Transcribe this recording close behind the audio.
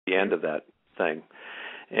the end of that thing.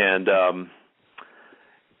 And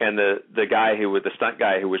the guy the stunt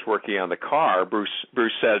guy who was working on the car, Bruce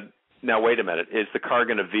said, "Now wait a minute, is the car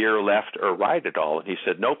going to veer left or right at all?" And he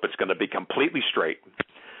said, "Nope, it's going to be completely straight."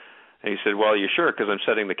 And he said, "Well, you sure? Because I'm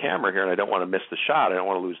setting the camera here and I don't want to miss the shot. I don't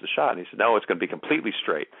want to lose the shot." And he said, "No, it's going to be completely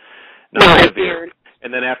straight. Not going to veer."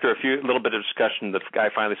 And then after a little bit of discussion, the guy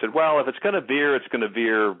finally said, "Well, if it's going to veer, it's going to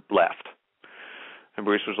veer left." And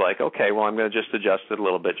Bruce was like, "Okay, well, I'm going to just adjust it a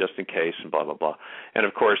little bit just in case," and blah, blah, blah. And,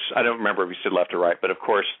 of course, I don't remember if he said left or right, but, of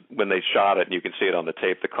course, when they shot it, and you can see it on the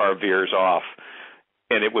tape, the car veers off,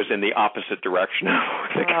 and it was in the opposite direction of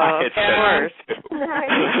the guy had said.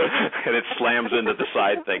 And it slams into the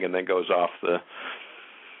side thing and then goes off the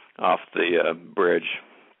bridge.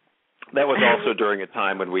 That was also during a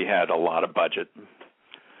time when we had a lot of budget.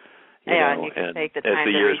 You know, and you can take the time as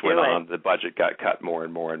the years to went redo on, the budget got cut more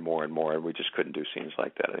and more and more and more, and we just couldn't do scenes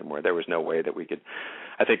like that anymore. There was no way that we could.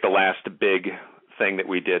 I think the last big thing that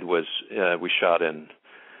we did was we shot in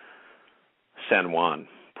San Juan,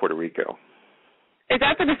 Puerto Rico. Is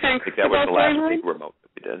that for the San Cristobal? I think that was the last big remote that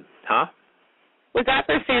we did. Huh? Was that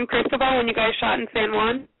for San Cristobal when you guys shot in San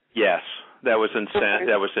Juan? Yes, that was in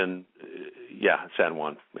San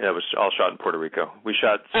Juan. It was all shot in Puerto Rico. We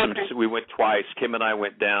shot we went twice. Kim and I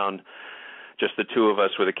went down, just the two of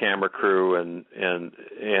us with a camera crew, and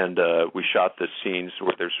we shot the scenes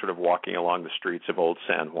where they're sort of walking along the streets of old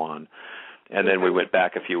San Juan. And then we went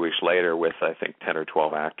back a few weeks later with, I think, 10 or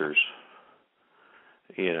 12 actors,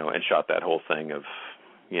 you know, and shot that whole thing of,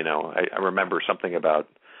 you know, I remember something about,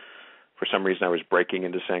 for some reason I was breaking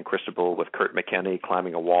into San Cristobal with Kurt McKinney,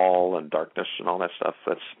 climbing a wall and darkness and all that stuff.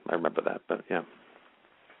 I remember that, but yeah.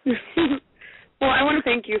 Well, I want to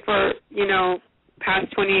thank you for, you know,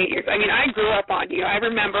 past 28 years. I mean, I grew up on you. I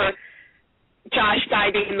remember Josh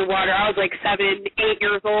diving in the water. I was like 7, 8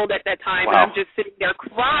 years old at that time, wow. and I'm just sitting there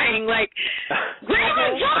crying like,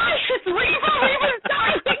 Grandma Josh, it's Reva's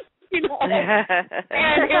diving, you know.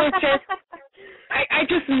 And it was just,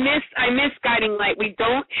 I miss Guiding Light. We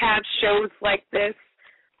don't have shows like this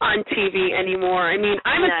on TV anymore. I mean,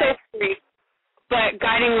 I'm a Sophie, but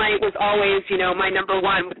Guiding Light was always, you know, my number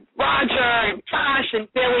one with Roger and Josh and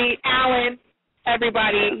Billy, Alan,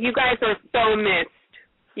 everybody. You guys are so missed.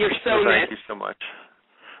 You're so missed. Thank you so much.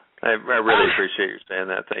 I really appreciate you saying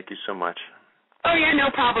that. Thank you so much. Oh, yeah, no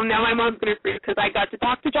problem. Now my mom's going to freak because I got to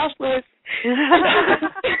talk to Josh Lewis.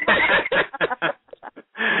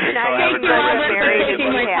 Thank you, Robert, for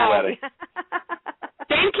taking my call.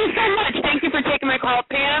 Thank you so much. Thank you for taking my call.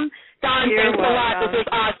 Pam, Don, thanks a lot. This is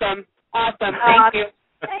awesome. Awesome. Thank you.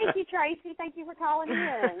 Thank you, Tracy. Thank you for calling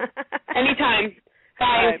in. Anytime.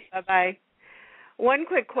 Bye. Bye-bye. One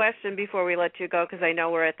quick question before we let you go, because I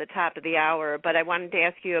know we're at the top of the hour, but I wanted to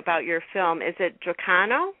ask you about your film. Is it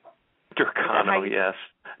Dracano? Dracano, yes.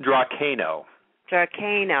 Dracano.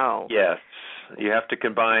 Dracano. Yes. You have to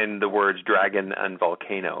combine the words dragon and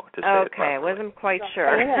volcano to say it properly. Okay, I wasn't quite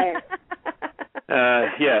sure.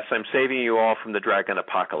 Yes, I'm saving you all from the dragon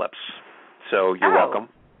apocalypse. So you're welcome.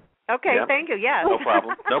 Okay, thank you, yes. No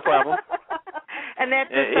problem. No problem. And that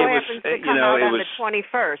just so happens to come out on the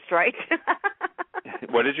 21st, right?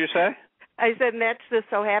 What did you say? I said, and that's just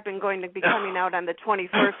so happened going to be coming out on the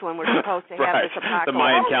 21st when we're supposed to have this apocalypse. The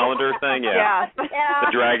Mayan calendar thing, yeah.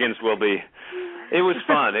 The dragons will be. It was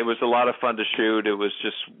fun. It was a lot of fun to shoot. It was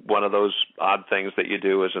just one of those odd things that you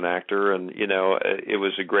do as an actor, and, you know, it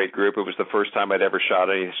was a great group. It was the first time I'd ever shot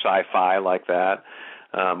any sci-fi like that,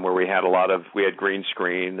 where we had green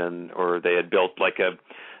screen, or they had built like a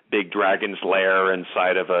big dragon's lair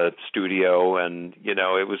inside of a studio, and, you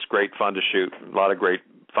know, it was great fun to shoot. A lot of great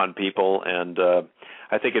fun people, and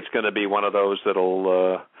I think it's going to be one of those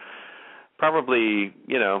that'll probably,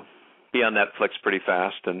 you know, be on Netflix pretty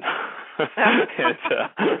fast, and Sci-Fi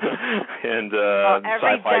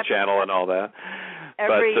Channel and all that.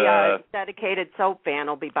 Every dedicated soap fan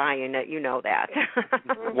will be buying it. You know that.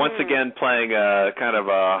 Once again, playing kind of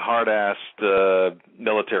a hard-assed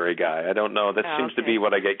military guy. I don't know. That seems to be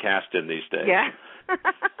what I get cast in these days. Yeah.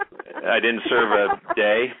 I didn't serve a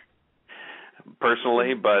day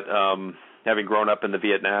personally, but having grown up in the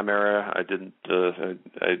Vietnam era, I didn't.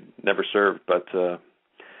 I never served, but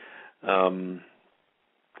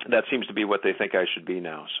that seems to be what they think I should be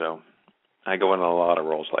now. So I go in a lot of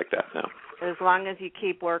roles like that now. As long as you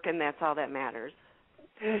keep working, that's all that matters.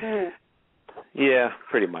 Mm-hmm. Yeah,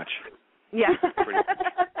 pretty much. Yeah. Pretty much.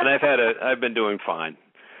 And I've been doing fine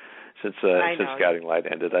since Guiding Light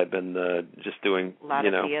ended. I've been just doing a lot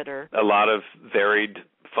of theater, a lot of varied,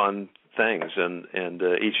 fun things, and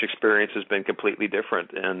each experience has been completely different,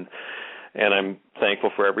 and I'm thankful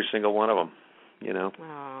for every single one of them. You know.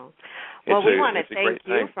 Oh. Well, we want to thank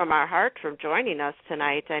you from our heart for joining us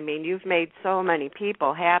tonight. I mean, you've made so many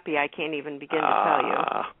people happy, I can't even begin to tell you.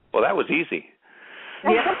 Well, that was easy.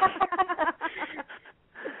 Yeah.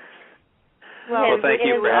 Well, thank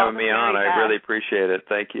you for having me on. I really appreciate it.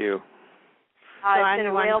 Thank you. It's been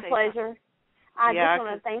a real pleasure. I just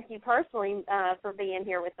want to thank you personally for being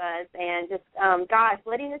here with us and just, gosh,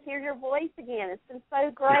 letting us hear your voice again. It's been so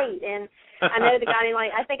great. And I know the Guiding Light,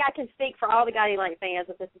 I think I can speak for all the Guiding Light fans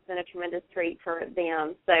that this has been a tremendous treat for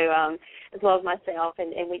them, so as well as myself.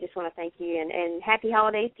 And we just want to thank you. And happy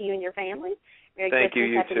holidays to you and your family. Merry Christmas,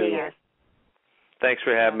 you Happy New Year. Thanks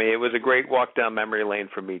for having me. It was a great walk down memory lane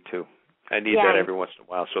for me, too. I need that every once in a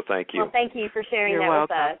while, so thank you. Well, thank you for sharing You're that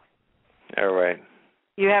welcome. with us. All right.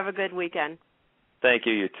 You have a good weekend. Thank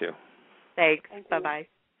you, you too. Thanks. Thank you. Bye-bye.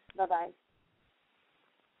 Bye-bye.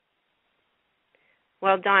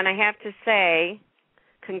 Well, Dawn, I have to say,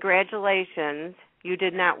 congratulations. You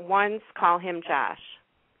did not once call him Josh.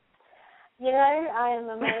 You know, I am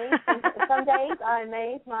amazed. Some days I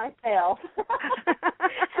amaze myself.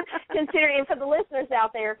 Considering, for the listeners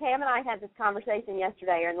out there, Pam and I had this conversation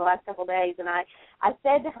yesterday or in the last couple of days, and I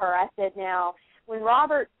said to her, now, when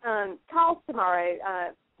Robert calls tomorrow,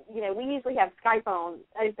 we usually have Skype on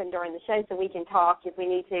open during the show so we can talk if we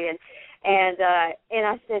need to. And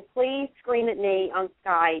I said, please scream at me on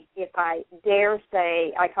Skype if I dare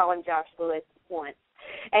say I call him Josh Lewis once.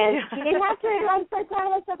 And she didn't have to. I'm so proud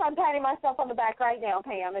of myself. I'm patting myself on the back right now,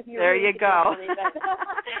 Pam. If you're there you go.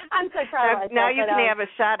 I'm so proud of myself. Now you can have a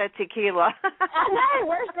shot of tequila. I know.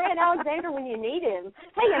 Where's Grant Alexander when you need him?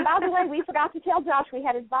 Hey, and by the way, we forgot to tell Josh we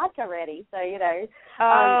had his vodka ready. So,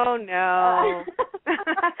 Oh, no.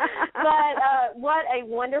 But what a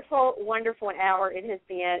wonderful, wonderful hour it has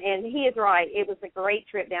been. And he is right. It was a great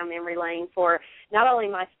trip down memory lane for not only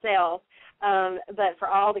myself, but for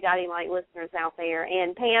all the Guiding Light listeners out there.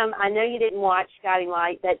 And, Pam, I know you didn't watch Guiding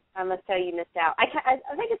Light, but I must tell you missed out. I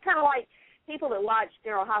think it's kind of like people that watch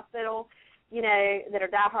General Hospital, that are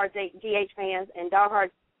diehard GH fans and diehard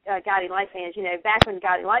Guiding Light fans. Back when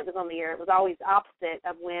Guiding Light was on the air, it was always opposite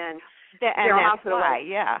of when General Hospital was. Right,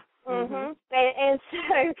 yeah. Mm-hmm. And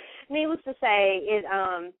so, needless to say, it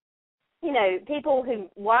people who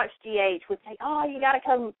watch GH would say, oh, you got to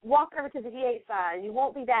come walk over to the GH side and you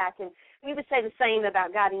won't be back. And we would say the same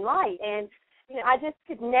about Guiding Light. And, I just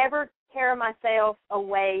could never tear myself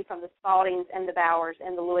away from the Spaldings and the Bowers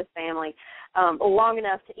and the Lewis family long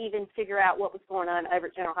enough to even figure out what was going on over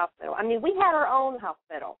at General Hospital. I mean, we had our own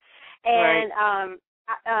hospital. And,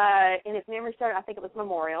 and if memory serves, I think it was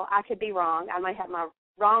Memorial. I could be wrong. I might have my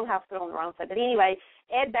wrong hospital on the wrong side. But anyway,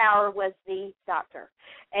 Ed Bauer was the doctor.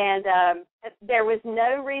 And there was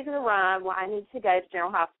no reason or rhyme why I needed to go to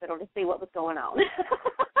General Hospital to see what was going on.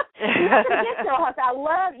 General Hospital, I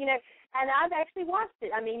love, and I've actually watched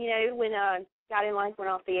it. I mean, when Guiding Light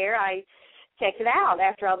went off the air, I checked it out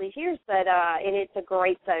after all these years. But and it's a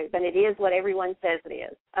great soap, and it is what everyone says it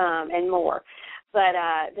is, and more. But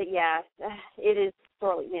yeah, it is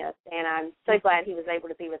sorely missed, and I'm so glad he was able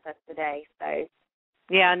to be with us today. So.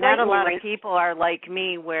 Yeah, not a lot of people are like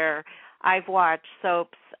me where I've watched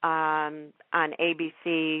soaps on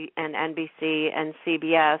ABC and NBC and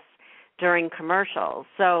CBS during commercials.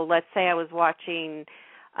 So let's say I was watching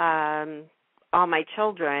All My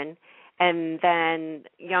Children, and then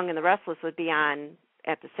Young and the Restless would be on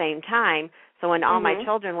at the same time. So when All My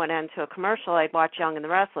Children went into a commercial, I'd watch Young and the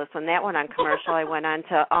Restless. When that went on commercial, I went on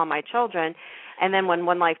to All My Children. And then when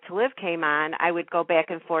One Life to Live came on, I would go back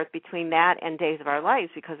and forth between that and Days of Our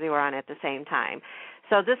Lives because they were on at the same time.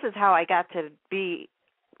 So this is how I got to be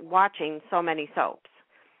watching so many soaps.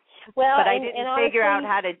 Well, but I didn't figure out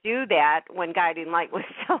how to do that when Guiding Light was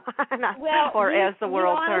still on, as the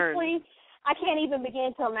world turned. I can't even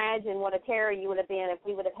begin to imagine what a terror you would have been if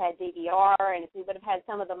we would have had DVR and if we would have had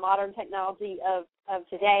some of the modern technology of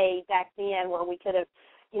today back then where we could have,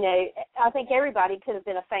 I think everybody could have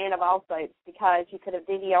been a fan of all soaps because you could have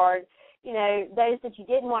DVR'd, those that you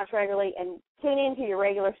didn't watch regularly and tune into your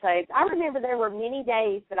regular soaps. I remember there were many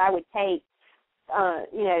days that I would take,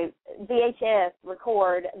 VHS,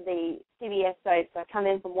 record the CBS soaps. I'd come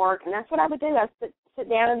in from work, and that's what I would do. I'd sit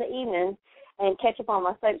down in the evening and catch up on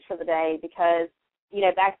my soaps for the day because,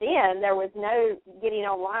 back then there was no getting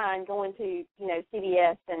online, going to,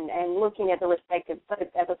 CBS and looking at the respective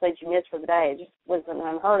soap episodes you missed for the day. It just wasn't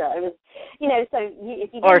unheard of. It was, so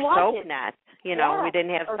if you didn't watch it. Or SoapNet. We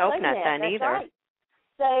didn't have SoapNet then either. Right.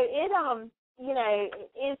 So it,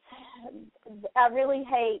 it's, I really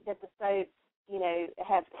hate that the soaps,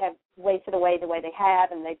 have wasted away the way they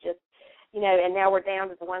have, and they just, and now we're down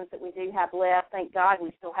to the ones that we do have left. Thank God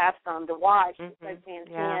we still have some to watch. So fans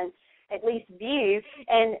can. at least view.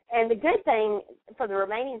 And the good thing for the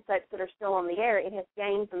remaining soaps that are still on the air, it has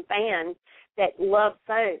gained some fans that love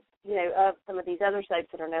soaps, you know, of some of these other soaps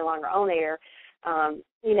that are no longer on air.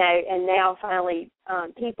 You know, and now finally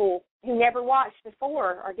people who never watched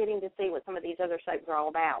before are getting to see what some of these other soaps are all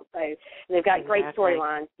about. So they've got great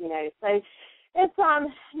storylines, you know. So it's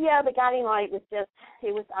the Guiding Light was just,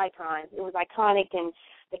 it was iconic, and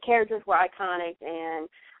the characters were iconic,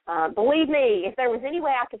 and believe me, if there was any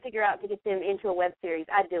way I could figure out to get them into a web series,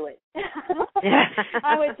 I'd do it.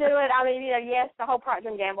 I would do it. I mean, you know, yes, the whole Procter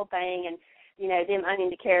 & Gamble thing, and you know, them owning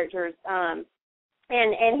the characters.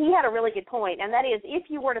 And he had a really good point, and that is, if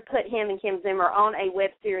you were to put him and Kim Zimmer on a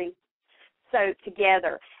web series soap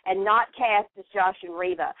together and not cast as Josh and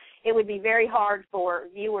Reva, it would be very hard for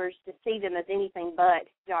viewers to see them as anything but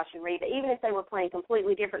Josh and Reva, even if they were playing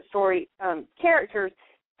completely different story characters,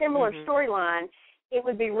 similar storyline. It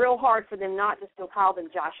would be real hard for them not to still call them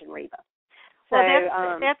Josh and Reva. So,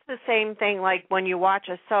 well, that's the same thing, like when you watch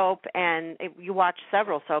a soap, and you watch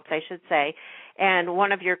several soaps, I should say, and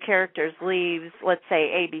one of your characters leaves, let's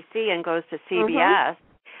say, ABC and goes to CBS,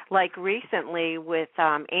 like recently with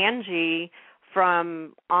Angie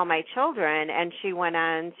from All My Children, and she went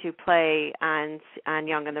on to play on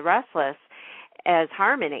Young and the Restless as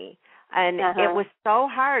Harmony. And it was so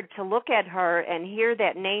hard to look at her and hear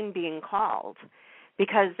that name being called,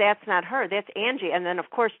 because that's not her. That's Angie. And then, of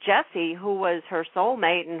course, Jessie, who was her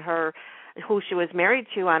soulmate and who she was married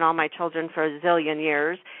to on All My Children for a zillion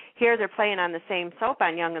years. Here they're playing on the same soap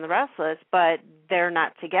on Young and the Restless, but they're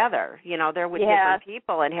not together. You know, they're with different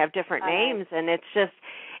people and have different names. And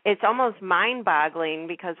it's almost mind-boggling,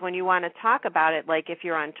 because when you want to talk about it, like if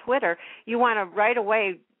you're on Twitter, you want to right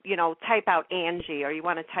away, you know, type out Angie, or you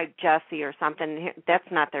want to type Jessie or something. That's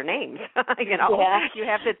not their names. You know, you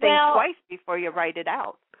have to think twice before you write it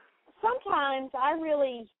out. Sometimes I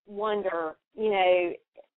really wonder, you know,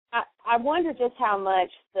 I wonder just how much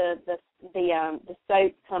the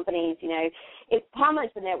soap companies, you know, how much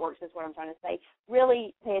the networks, is what I'm trying to say,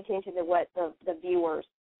 really pay attention to what the viewers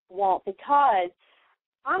want, because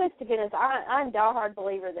honest to goodness, I'm a diehard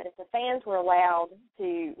believer that if the fans were allowed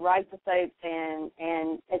to write the soaps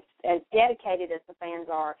and as dedicated as the fans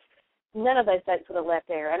are, none of those soaps would have left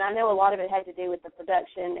there. And I know a lot of it had to do with the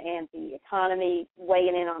production and the economy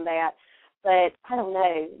weighing in on that, but I don't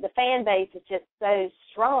know. The fan base is just so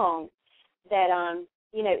strong that,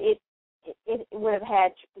 you know, it would have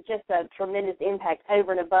had just a tremendous impact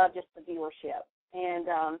over and above just the viewership. And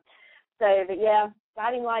but yeah,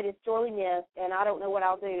 Guiding Light is sorely missed, and I don't know what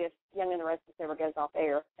I'll do if Young and the Restless ever goes off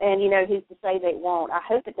air. And, you know, who's to say that it won't? I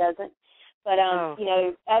hope it doesn't. But, you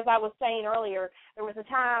know, as I was saying earlier, there was a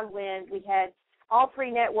time when we had all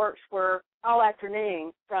three networks were all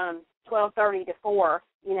afternoon from 12:30 to 4.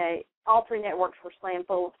 You know, all three networks were slam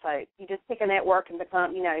full of soap. You just pick a network and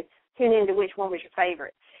become, you know, tune into which one was your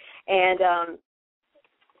favorite. And,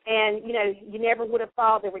 you know, you never would have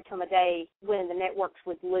thought there would come a day when the networks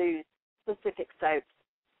would lose specific soaps,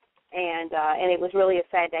 and it was really a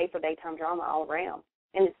sad day for daytime drama all around,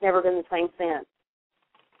 and it's never been the same since.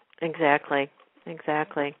 Exactly.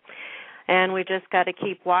 And we just got to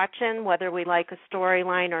keep watching, whether we like a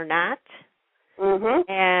storyline or not,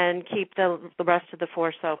 and keep the rest of the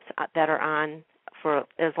 4 soaps that are on for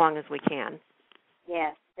as long as we can.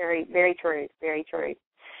 Yes, very, very true, very true.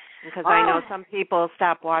 Because I know some people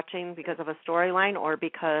stop watching because of a storyline or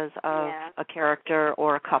because of a character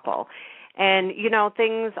or a couple. And, you know,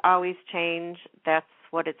 things always change. That's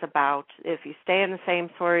what it's about. If you stay in the same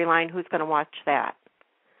storyline, who's going to watch that?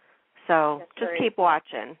 So just keep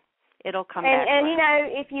watching. It'll come back. And you know,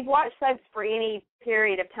 if you've watched soaps for any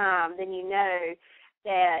period of time, then you know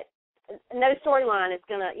that no storyline is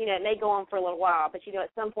going to, you know, it may go on for a little while, but, you know, at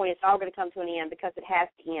some point it's all going to come to an end because it has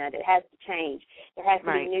to end. It has to change. There has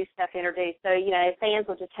to be new stuff introduced. So, you know, fans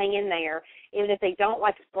will just hang in there, even if they don't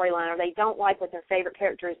like the storyline or they don't like what their favorite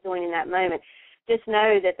character is doing in that moment. Just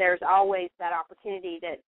know that there's always that opportunity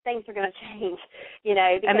that things are going to change, you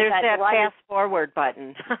know. And there's that fast-forward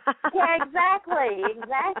button. Yeah,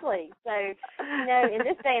 exactly. So, you know, in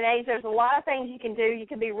this day and age, there's a lot of things you can do. You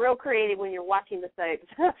can be real creative when you're watching the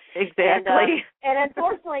soaps. Exactly. And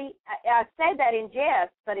unfortunately, I said that in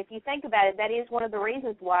jest, but if you think about it, that is one of the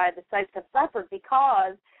reasons why the soaps have suffered,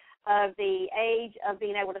 because of the age of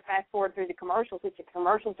being able to fast-forward through the commercials, which the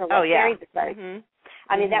commercials are what carried the soaps.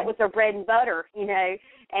 I mean, that was their bread and butter, you know,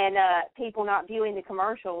 and people not viewing the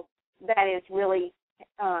commercials, that is really,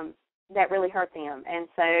 that really hurt them. And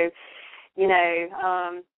so, you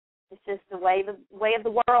know, it's just the way of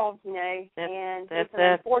the world, you know, and it's an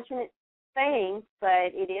unfortunate thing,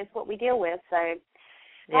 but it is what we deal with. So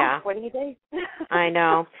Yeah. What do you do? I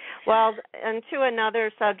know. Well, and to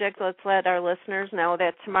another subject, let's let our listeners know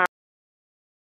that tomorrow